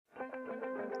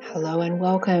Hello and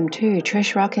welcome to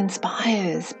Trish Rock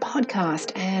Inspires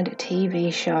podcast and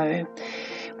TV show,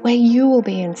 where you will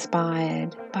be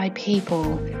inspired by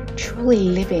people truly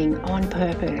living on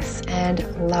purpose and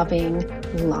loving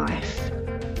life.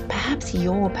 Perhaps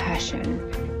your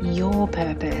passion, your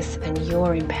purpose, and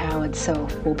your empowered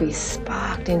self will be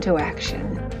sparked into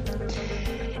action.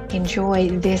 Enjoy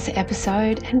this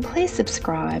episode and please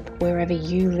subscribe wherever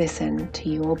you listen to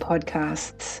your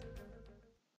podcasts.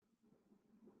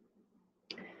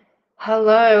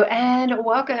 Hello and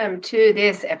welcome to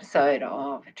this episode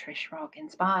of Trish Rock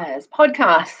Inspires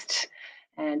podcast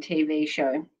and TV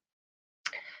show.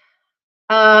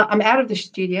 I'm out of the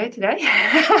studio today.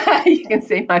 You can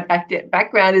see my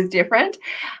background is different.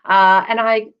 And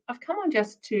I've come on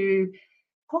just to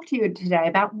talk to you today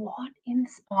about what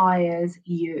inspires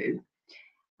you.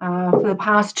 For the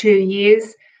past 2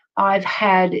 years, I've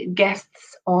had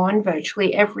guests on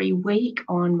virtually every week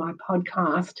on my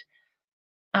podcast,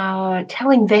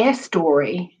 telling their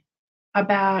story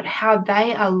about how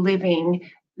they are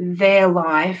living their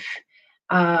life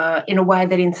in a way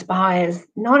that inspires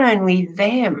not only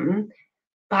them,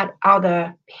 but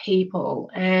other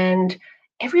people. And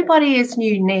everybody is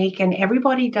unique and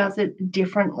everybody does it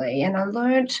differently. And I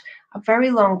learned a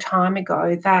very long time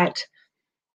ago that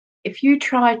if you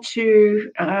try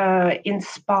to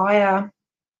inspire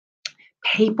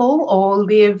people or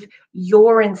live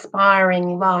your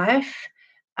inspiring life,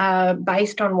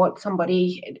 based on what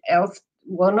somebody else,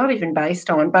 well, not even based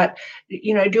on, but,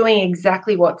 doing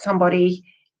exactly what somebody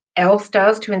else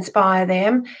does to inspire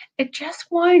them, it just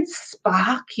won't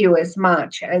spark you as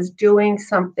much as doing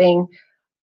something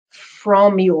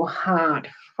from your heart,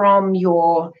 from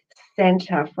your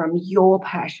center, from your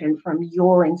passion, from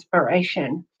your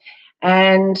inspiration.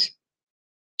 And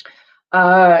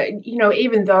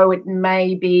even though it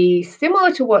may be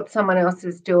similar to what someone else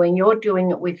is doing, you're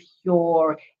doing it with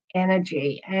your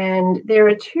energy. And there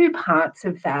are two parts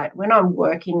of that. When I'm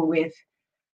working with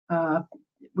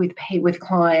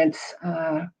clients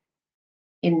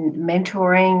in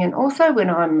mentoring, and also when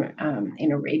I'm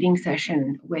in a reading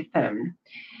session with them,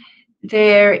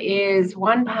 there is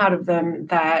one part of them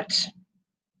that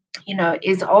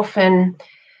is often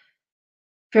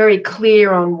very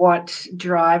clear on what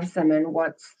drives them and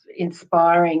what's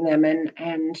inspiring them,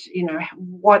 and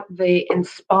what the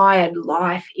inspired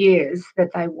life is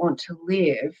that they want to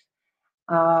live,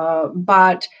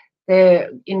 but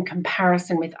they're in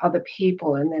comparison with other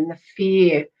people, and then the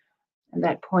fear and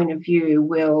that point of view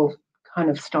will kind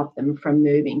of stop them from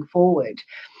moving forward.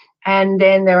 And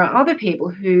then there are other people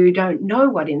who don't know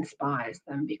what inspires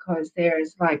them, because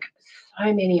there's like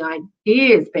so many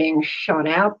ideas being shot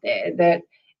out there that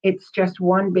it's just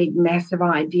one big mess of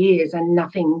ideas and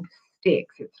nothing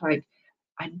sticks. It's like,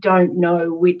 I don't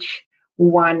know which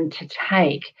one to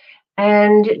take.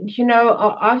 And,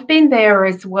 I've been there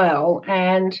as well.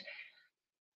 And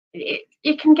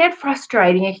it can get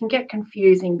frustrating. It can get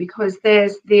confusing, because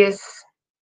there's this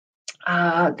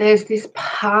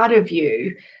part of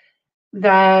you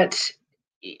that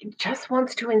just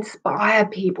wants to inspire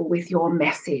people with your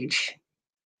message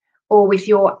or with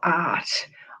your art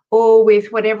or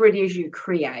with whatever it is you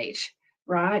create,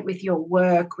 right? With your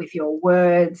work, with your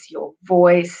words, your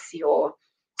voice, your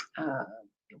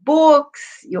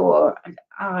books, your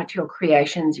art, your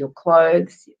creations, your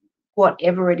clothes,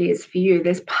 whatever it is for you.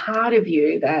 There's part of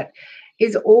you that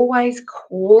is always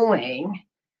calling,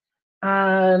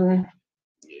 to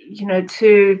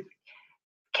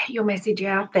get your message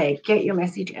out there, get your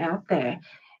message out there.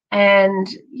 And,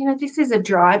 this is a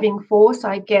driving force,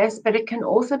 I guess, but it can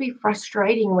also be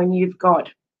frustrating when you've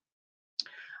got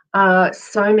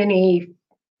so many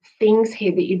things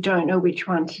here that you don't know which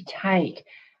one to take.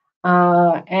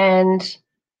 And,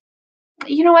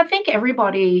 I think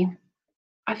everybody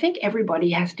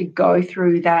has to go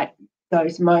through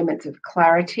those moments of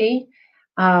clarity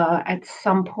at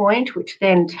some point, which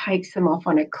then takes them off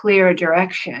on a clearer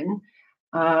direction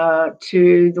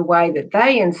to the way that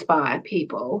they inspire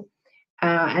people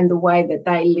and the way that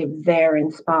they live their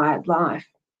inspired life.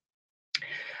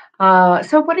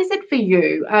 So what is it for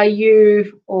you? Are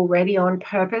you already on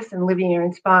purpose and living your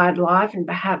inspired life? And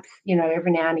perhaps,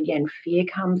 every now and again fear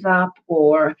comes up,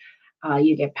 or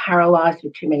you get paralyzed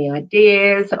with too many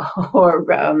ideas, or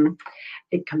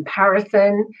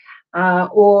comparison,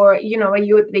 or, are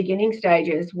you at the beginning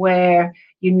stages where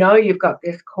you've got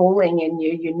this calling in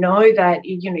you, that,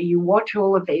 you watch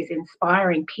all of these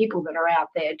inspiring people that are out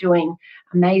there doing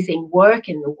amazing work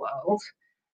in the world,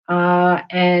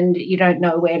 and you don't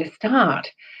know where to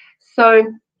start. So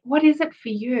what is it for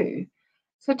you?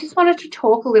 So I just wanted to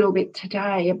talk a little bit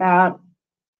today about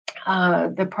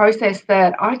the process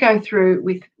that I go through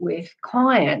with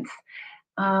clients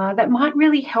that might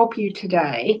really help you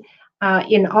today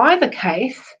in either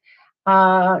case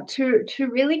to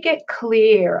really get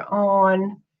clear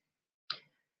on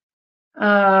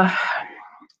uh,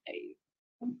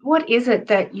 what is it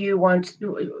that you want.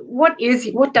 What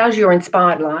does your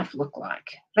inspired life look like?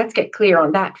 Let's get clear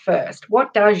on that first.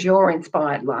 What does your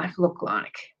inspired life look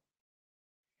like?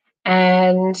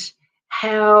 And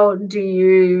how do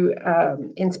you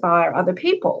inspire other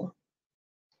people?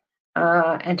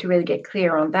 And to really get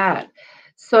clear on that.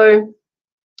 So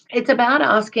it's about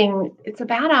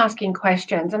asking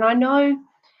questions. And I know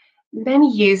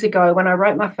many years ago when I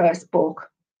wrote my first book,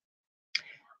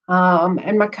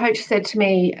 and my coach said to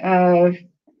me,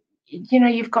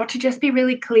 you've got to just be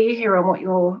really clear here on what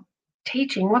you're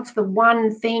teaching. What's the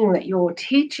one thing that you're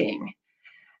teaching?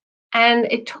 And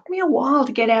it took me a while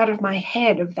to get out of my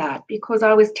head of that because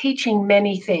I was teaching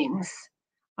many things.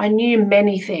 I knew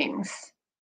many things.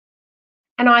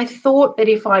 And I thought that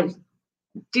if I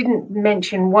didn't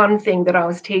mention one thing that I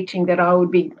was teaching, that I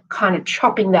would be kind of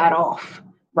chopping that off,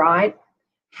 right,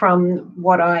 from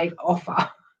what I offer.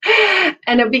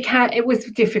 And it was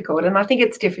difficult. And I think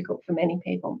it's difficult for many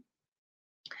people.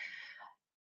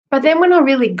 But then when I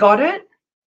really got it,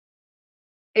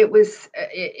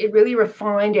 it really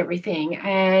refined everything.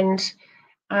 And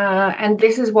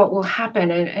this is what will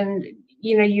happen. And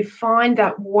you find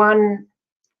that one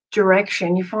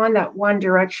direction. You find that one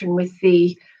direction with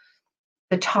the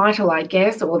title, I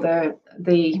guess, or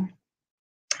the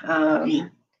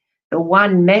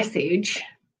one message.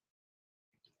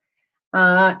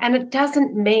 And it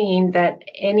doesn't mean that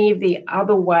any of the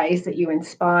other ways that you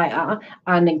inspire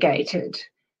are negated.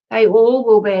 They all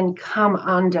will then come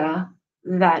under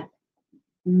that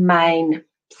main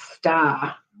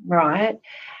star, right?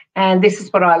 And this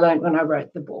is what I learned when I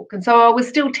wrote the book. And so I was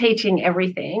still teaching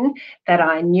everything that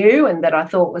I knew and that I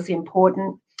thought was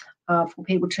important for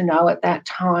people to know at that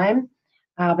time,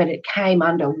 but it came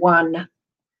under one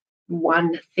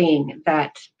thing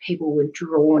that people were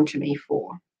drawn to me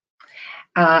for.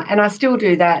 And I still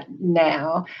do that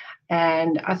now.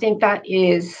 And I think that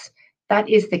is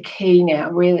the key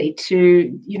now, really,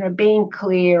 to being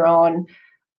clear on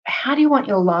how do you want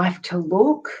your life to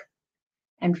look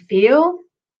and feel,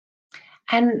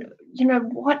 and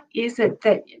what is it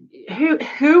that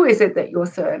who is it that you're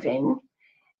serving,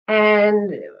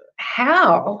 and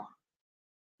how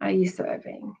are you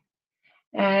serving?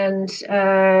 And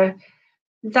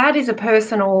that is a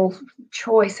personal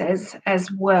choice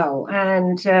as well.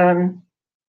 And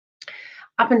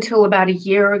up until about a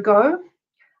year ago,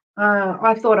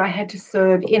 I thought I had to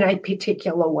serve in a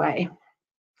particular way.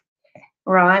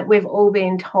 Right? We've all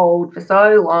been told for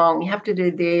so long, you have to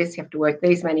do this, you have to work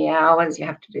these many hours, you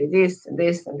have to do this and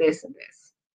this and this and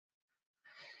this.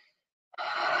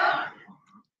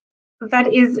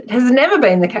 That has never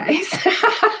been the case.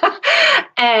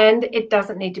 And it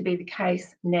doesn't need to be the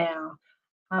case now.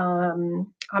 I'm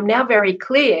now very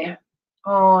clear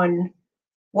on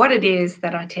what it is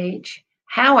that I teach,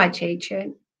 how I teach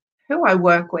it, who I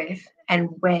work with, and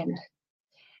when.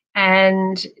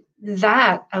 And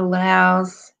that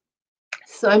allows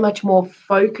so much more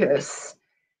focus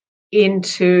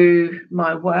into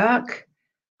my work.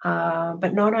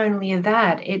 But not only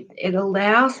that, it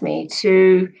allows me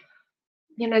to,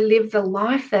 live the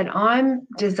life that I'm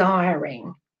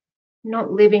desiring,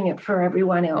 not living it for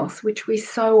everyone else, which we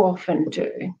so often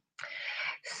do.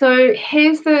 So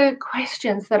here's the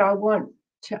questions that I want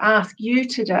to ask you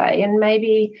today, and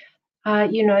maybe,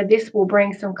 this will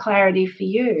bring some clarity for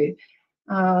you.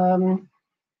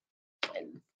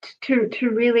 To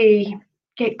really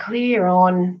get clear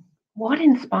on what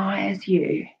inspires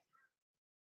you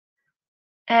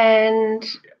and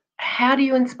how do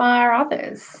you inspire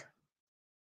others.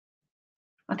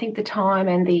 I think the time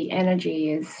and the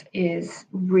energy is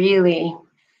really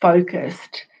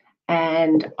focused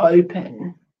and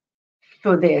open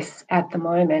for this at the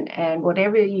moment, and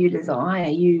whatever you desire,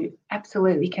 you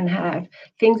absolutely can have.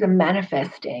 Things are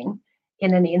manifesting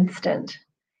in an instant.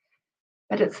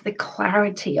 But it's the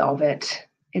clarity of it.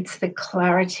 It's the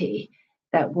clarity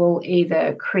that will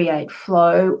either create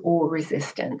flow or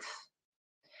resistance.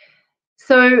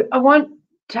 So I want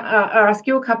to ask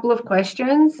you a couple of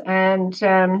questions, and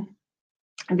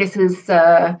this is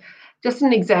just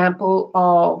an example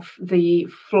of the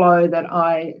flow that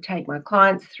I take my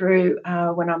clients through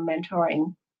when I'm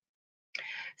mentoring.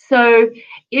 So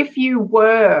if you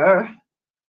were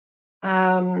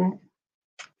to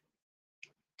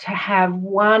have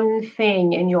one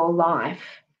thing in your life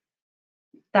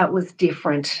that was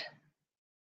different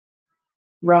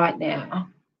right now,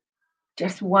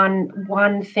 just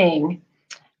one thing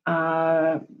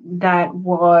that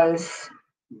was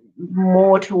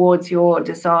more towards your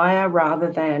desire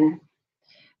rather than,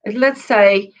 let's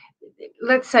say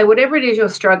whatever it is you're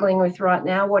struggling with right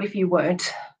now, what if you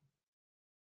weren't?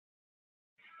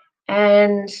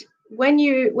 And when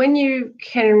you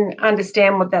can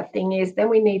understand what that thing is, then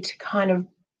we need to kind of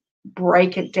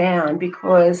break it down,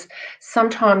 because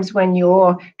sometimes when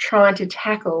you're trying to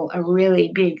tackle a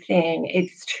really big thing,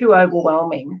 it's too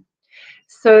overwhelming.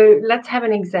 So let's have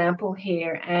an example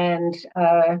here. And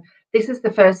this is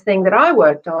the first thing that I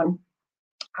worked on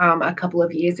a couple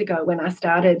of years ago when I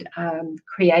started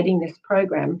creating this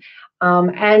program.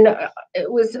 And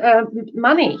it was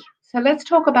money. So let's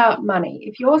talk about money.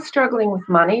 If you're struggling with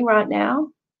money right now,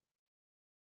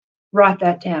 write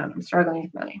that down. I'm struggling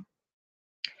with money.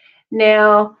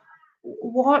 Now,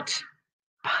 what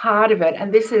part of it,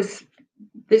 and this is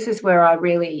where I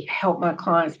really help my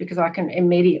clients, because I can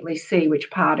immediately see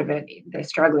which part of it they're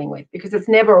struggling with, because it's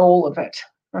never all of it,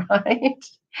 right?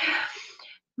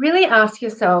 Really ask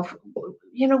yourself,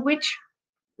 which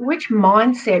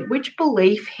mindset, which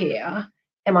belief here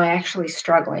am I actually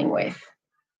struggling with?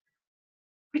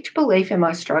 Which belief am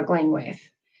I struggling with?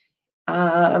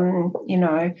 You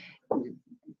know,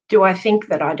 do I think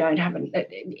that I don't have,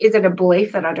 is it a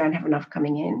belief that I don't have enough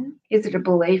coming in? Is it a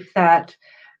belief that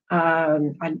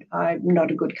I'm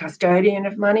not a good custodian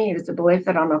of money? Is it a belief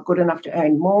that I'm not good enough to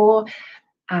earn more?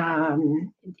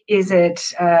 Is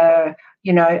it,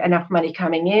 enough money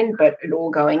coming in, but it all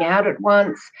going out at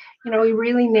once? We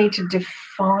really need to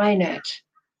define it.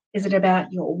 Is it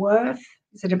about your worth?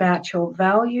 Is it about your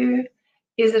value?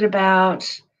 Is it about,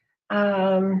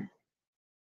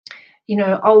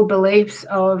 old beliefs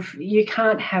of you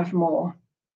can't have more?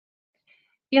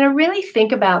 Really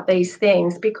think about these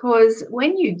things, because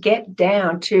when you get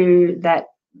down to that,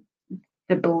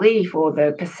 the belief or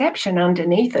the perception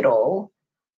underneath it all,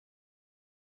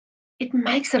 it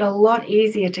makes it a lot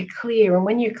easier to clear. And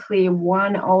when you clear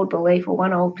one old belief or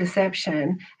one old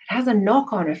perception, it has a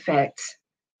knock-on effect.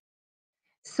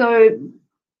 So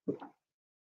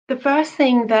the first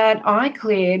thing that I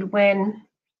cleared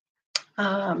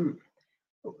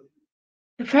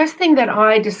the first thing that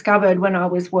I discovered when I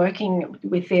was working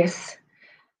with this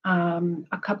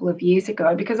a couple of years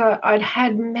ago, because I'd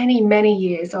had many, many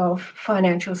years of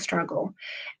financial struggle.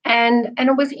 And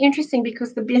it was interesting,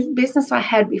 because the business I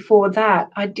had before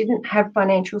that, I didn't have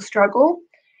financial struggle.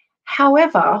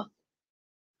 However,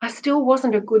 I still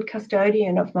wasn't a good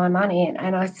custodian of my money,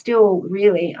 and I still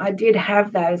I did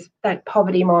have that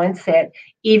poverty mindset,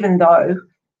 even though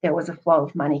there was a flow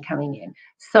of money coming in.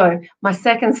 So my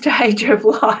second stage of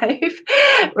life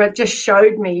just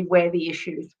showed me where the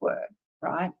issues were,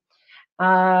 right?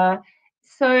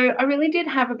 So I really did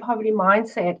have a poverty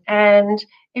mindset, and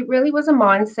it really was a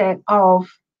mindset of,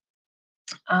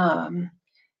 I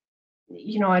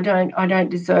don't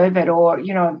deserve it, or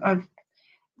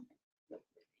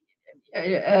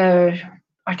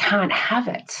I can't have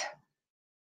it.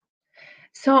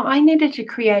 So I needed to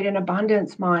create an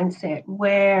abundance mindset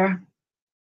where,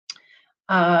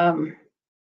 where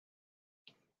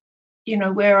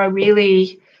I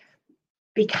really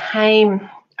became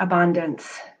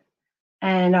abundance,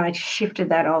 and I shifted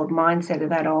that old mindset of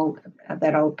that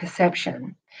old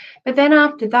perception. But then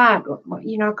after that,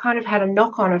 kind of had a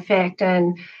knock-on effect,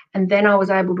 and then I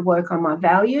was able to work on my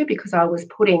value, because I was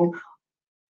putting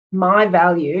my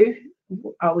value,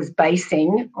 I was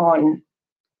basing on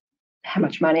how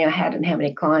much money I had and how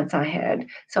many clients I had.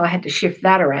 So I had to shift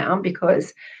that around,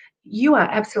 because you are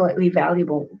absolutely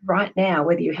valuable right now,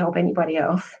 whether you help anybody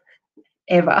else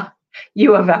ever.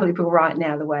 You are valuable right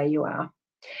now the way you are.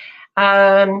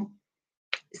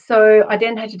 So I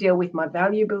then had to deal with my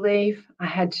value belief. I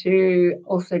had to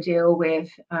also deal with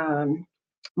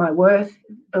my worth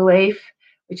belief,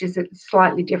 which is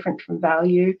slightly different from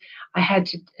value. I had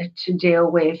to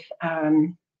deal with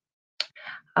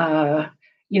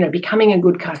becoming a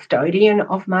good custodian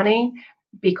of money,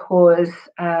 because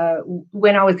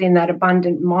when I was in that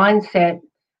abundant mindset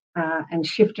and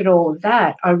shifted all of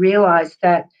that, I realized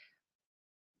that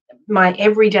my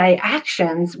everyday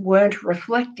actions weren't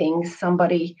reflecting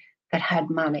somebody that had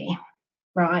money,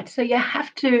 right? So you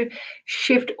have to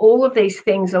shift all of these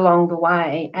things along the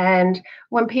way. And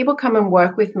when people come and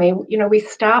work with me, we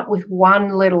start with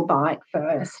one little bite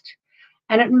first.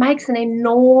 And it makes an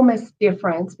enormous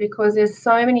difference, because there's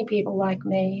so many people like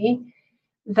me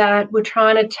that were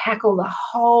trying to tackle the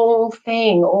whole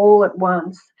thing all at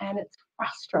once. And it's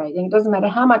frustrating. It doesn't matter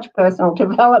how much personal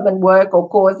development work or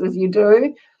courses you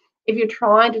do. If you're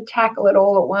trying to tackle it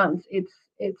all at once, it's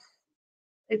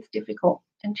difficult.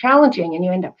 and challenging, and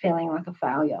you end up feeling like a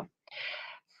failure.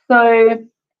 So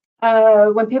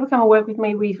when people come and work with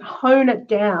me, we hone it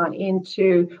down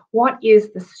into what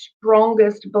is the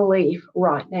strongest belief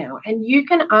right now. And you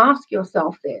can ask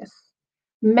yourself this,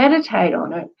 meditate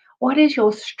on it. What is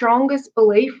your strongest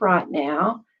belief right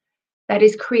now that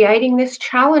is creating this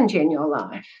challenge in your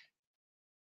life?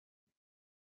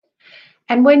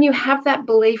 And when you have that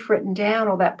belief written down,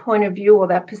 or that point of view, or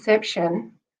that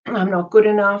perception, I'm not good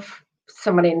enough.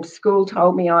 Somebody in school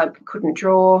told me I couldn't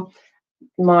draw.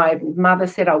 My mother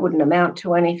said I wouldn't amount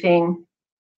to anything.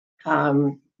 I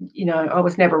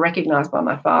was never recognized by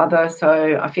my father,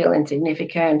 so I feel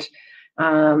insignificant.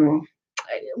 Um,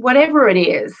 Whatever it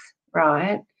is,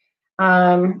 right?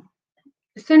 As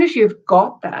soon as you've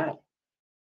got that,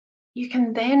 you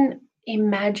can then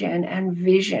imagine and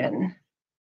vision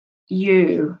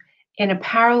you in a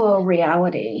parallel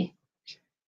reality,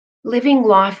 living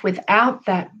life without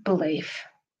that belief.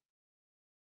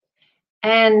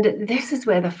 And this is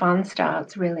where the fun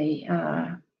starts, really,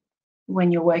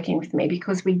 when you're working with me,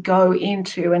 because we go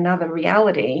into another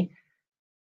reality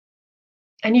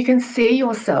and you can see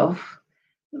yourself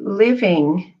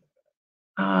living,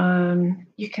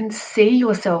 you can see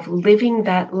yourself living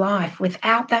that life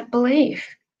without that belief.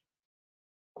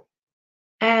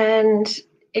 And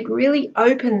it really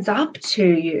opens up to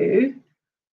you,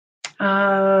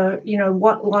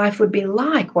 what life would be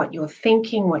like, what you're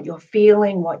thinking, what you're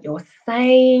feeling, what you're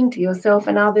saying to yourself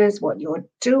and others, what you're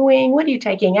doing, what are you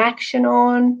taking action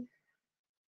on,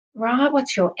 right?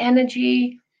 What's your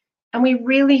energy? And we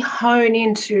really hone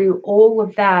into all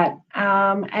of that.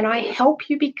 And I help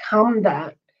you become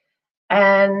that.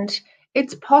 And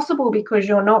it's possible because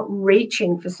you're not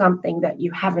reaching for something that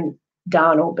you haven't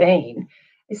done or been.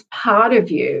 It's part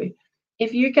of you.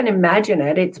 If you can imagine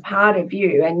it, it's part of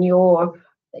you, and you're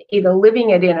either living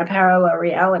it in a parallel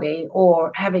reality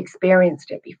or have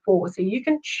experienced it before. So you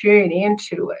can tune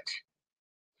into it.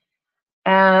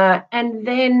 And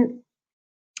then,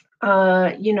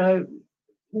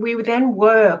 we would then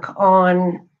work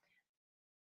on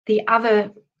the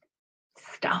other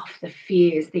stuff, the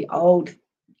fears, the old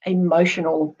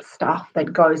emotional stuff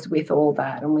that goes with all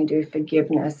that. And we do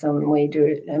forgiveness, and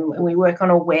we work on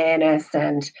awareness,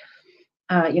 and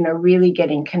really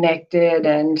getting connected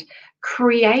and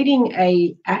creating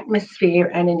a atmosphere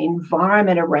and an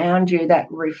environment around you that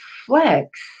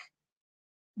reflects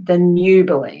the new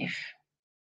belief.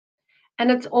 And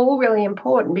it's all really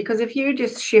important, because if you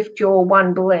just shift your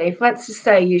one belief, let's just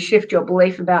say you shift your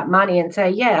belief about money and say,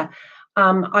 yeah,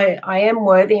 I am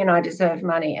worthy and I deserve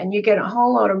money. And you get a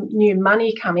whole lot of new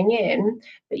money coming in,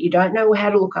 but you don't know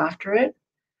how to look after it.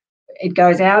 It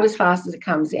goes out as fast as it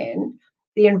comes in.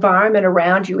 The environment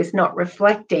around you is not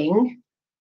reflecting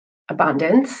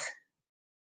abundance.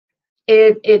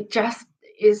 It just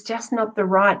is just not the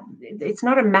right, it's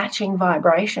not a matching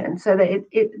vibration. So that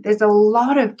there's a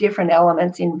lot of different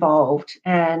elements involved.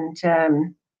 And,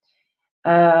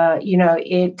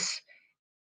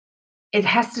 it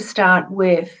has to start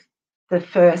with the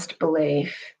first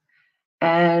belief,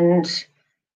 and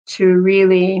to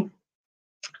really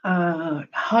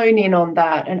hone in on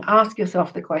that and ask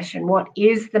yourself the question, what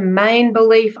is the main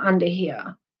belief under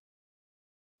here?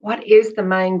 What is the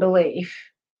main belief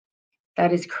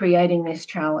that is creating this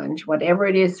challenge, whatever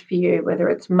it is for you, whether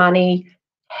it's money,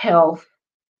 health,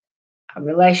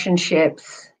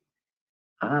 relationships,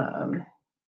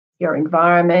 your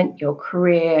environment, your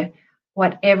career,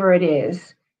 whatever it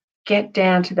is, get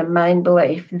down to the main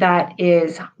belief that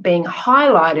is being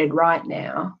highlighted right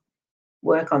now.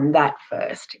 Work on that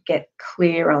first, get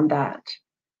clear on that.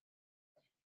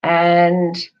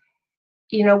 And,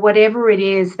 whatever it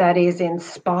is that is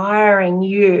inspiring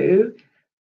you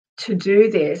to do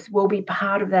this will be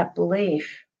part of that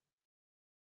belief,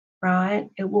 right?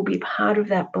 It will be part of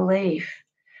that belief,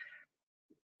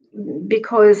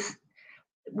 because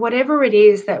whatever it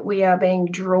is that we are being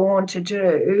drawn to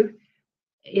do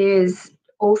is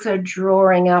also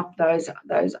drawing up those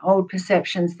old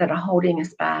perceptions that are holding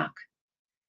us back.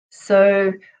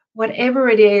 So whatever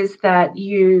it is that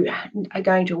you are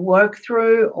going to work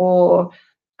through, or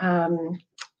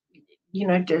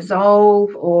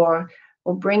dissolve, or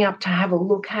bring up to have a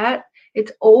look at,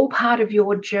 it's all part of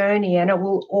your journey, and it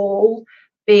will all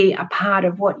be a part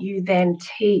of what you then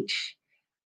teach,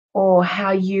 or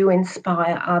how you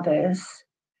inspire others.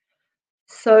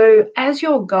 So as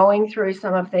you're going through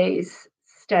some of these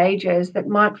stages that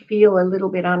might feel a little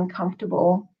bit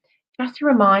uncomfortable, just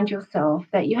remind yourself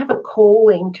that you have a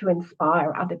calling to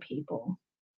inspire other people,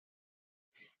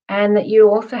 and that you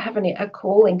also have a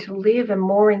calling to live a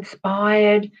more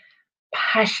inspired,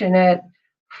 passionate,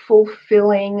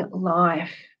 fulfilling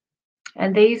life.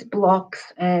 And these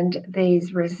blocks and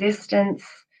these resistance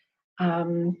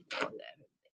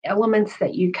elements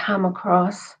that you come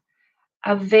across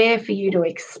are there for you to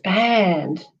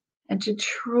expand and to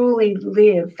truly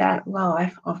live that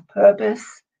life of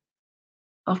purpose,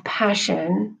 of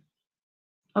passion,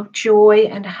 of joy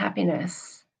and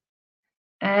happiness.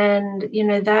 And,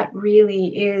 that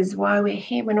really is why we're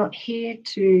here. We're not here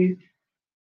to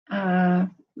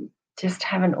just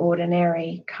have an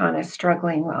ordinary kind of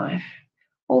struggling life.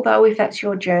 Although if that's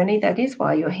your journey, that is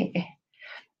why you're here.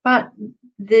 But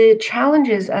the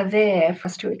challenges are there for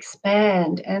us to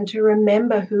expand and to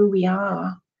remember who we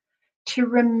are, to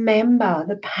remember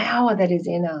the power that is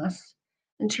in us,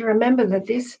 and to remember that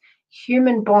this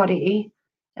human body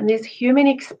and this human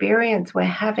experience we're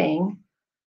having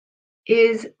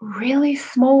is really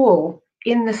small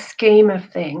in the scheme of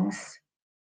things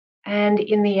and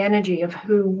in the energy of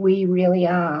who we really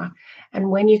are.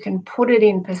 And when you can put it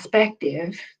in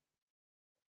perspective,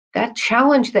 that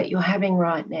challenge that you're having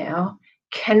right now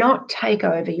cannot take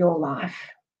over your life.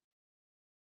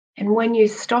 And when you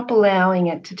stop allowing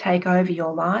it to take over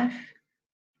your life,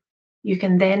 you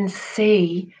can then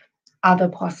see other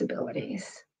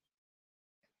possibilities.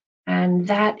 And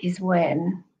that is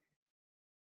when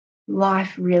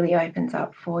life really opens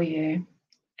up for you.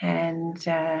 And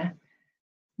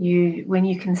when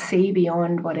you can see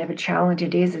beyond whatever challenge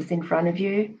it is that's in front of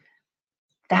you,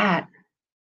 that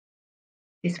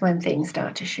is when things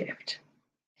start to shift.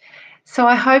 So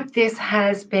I hope this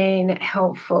has been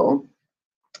helpful,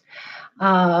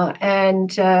 and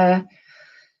that,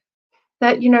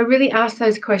 really ask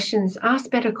those questions, ask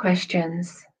better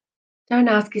questions. Don't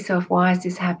ask yourself, why is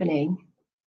this happening?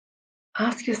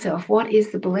 Ask yourself, what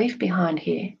is the belief behind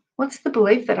here? What's the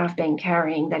belief that I've been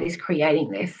carrying that is creating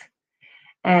this?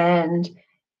 And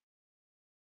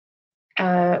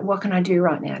what can I do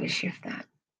right now to shift that?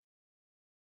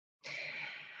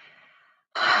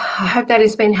 I hope that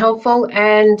has been helpful,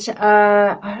 and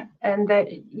that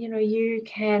you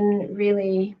can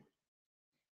really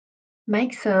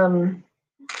make some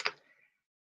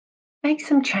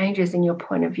changes in your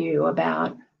point of view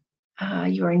about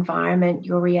your environment,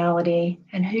 your reality,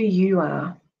 and who you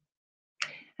are.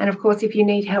 And of course, if you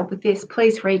need help with this,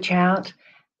 please reach out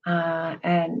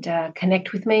and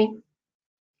connect with me,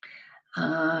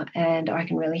 and I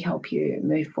can really help you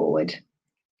move forward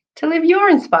to live your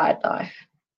inspired life.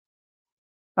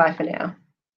 Bye for now.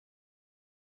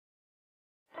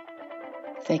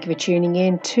 Thank you for tuning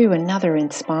in to another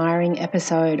inspiring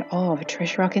episode of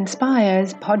Trish Rock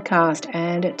Inspires podcast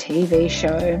and TV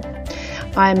show.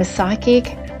 I am a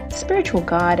psychic, spiritual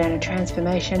guide and a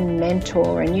transformation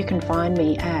mentor, and you can find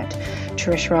me at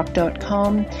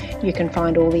trishrock.com. You can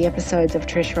find all the episodes of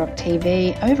Trish Rock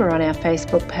TV over on our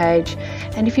Facebook page,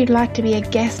 and if you'd like to be a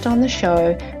guest on the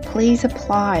show, please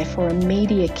apply for a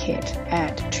media kit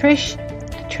at trishrock.com.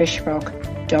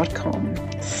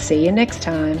 See you next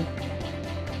time.